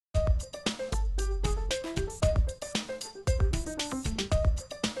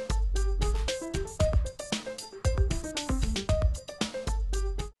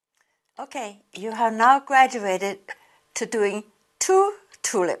Okay, you have now graduated to doing 2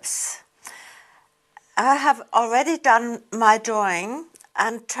 tulips. I have already done my drawing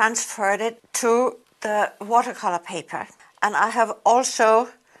and transferred it to the watercolor paper. And I have also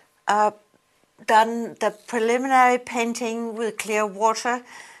done the preliminary painting with clear water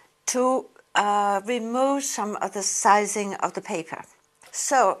to remove some of the sizing of the paper.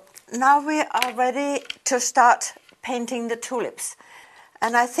 So now we are ready to start painting the tulips.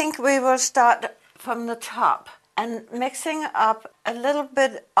 And I think we will start from the top and mixing up a little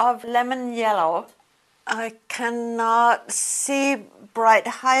bit of lemon yellow. I cannot see bright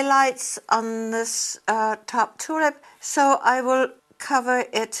highlights on this top tulip, so I will cover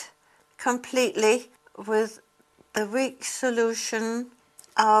it completely with the weak solution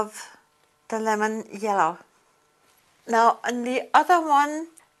of the lemon yellow. Now, on the other one,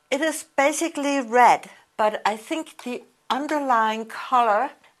 it is basically red, but I think the underlying color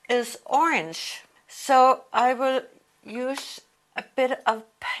is orange. So I will use a bit of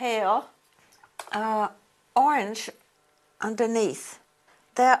pale orange underneath.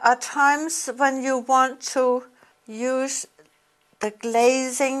 There are times when you want to use the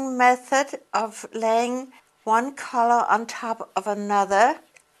glazing method of laying one color on top of another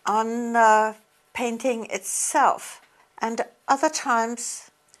on the painting itself. And other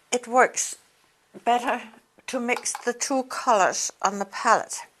times it works better to mix the 2 colors on the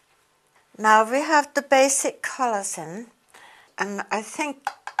palette. Now we have the basic colors in, and I think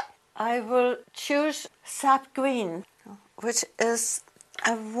I will choose sap green, which is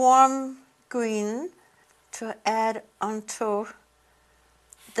a warm green, to add onto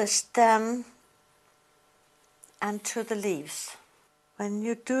the stem and to the leaves. When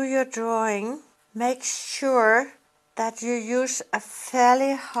you do your drawing, make sure that you use a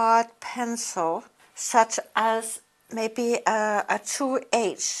fairly hard pencil, such as maybe a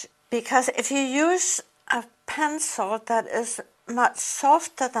 2H, because if you use a pencil that is much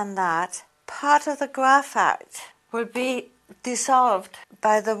softer than that, part of the graphite will be dissolved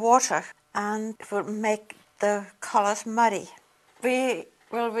by the water and it will make the colors muddy. We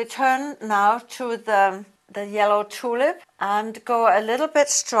will return now to the yellow tulip and go a little bit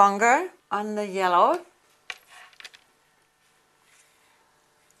stronger on the yellow.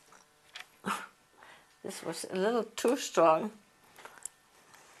 This was a little too strong.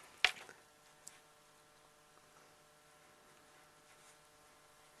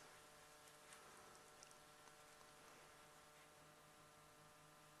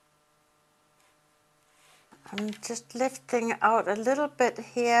 I'm just lifting out a little bit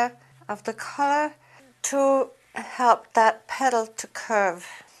here of the color to help that petal to curve.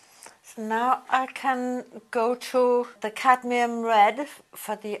 So now I can go to the cadmium red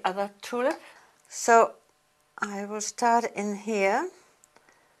for the other tulip. So I will start in here,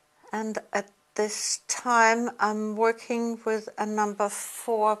 and at this time I'm working with a number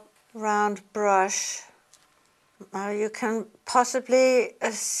 4 round brush. Now you can possibly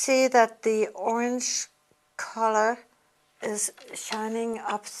see that the orange color is shining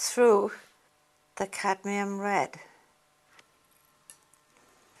up through the cadmium red.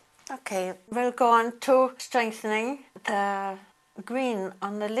 Okay, we'll go on to strengthening the green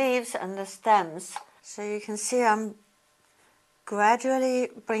on the leaves and the stems. So you can see I'm gradually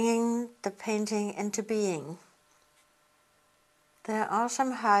bringing the painting into being. There are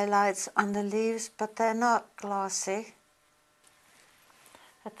some highlights on the leaves, but they're not glossy.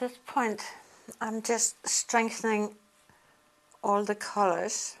 At this point, I'm just strengthening all the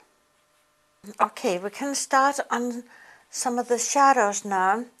colors. Okay, we can start on some of the shadows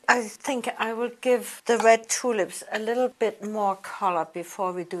now. I think I will give the red tulips a little bit more color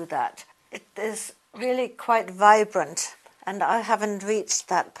before we do that. It is really quite vibrant, and I haven't reached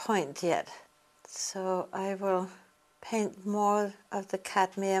that point yet. So I will paint more of the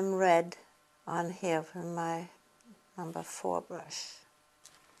cadmium red on here with my number 4 brush.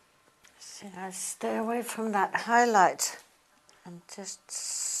 See, I stay away from that highlight and just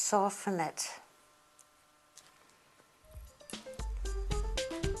soften it.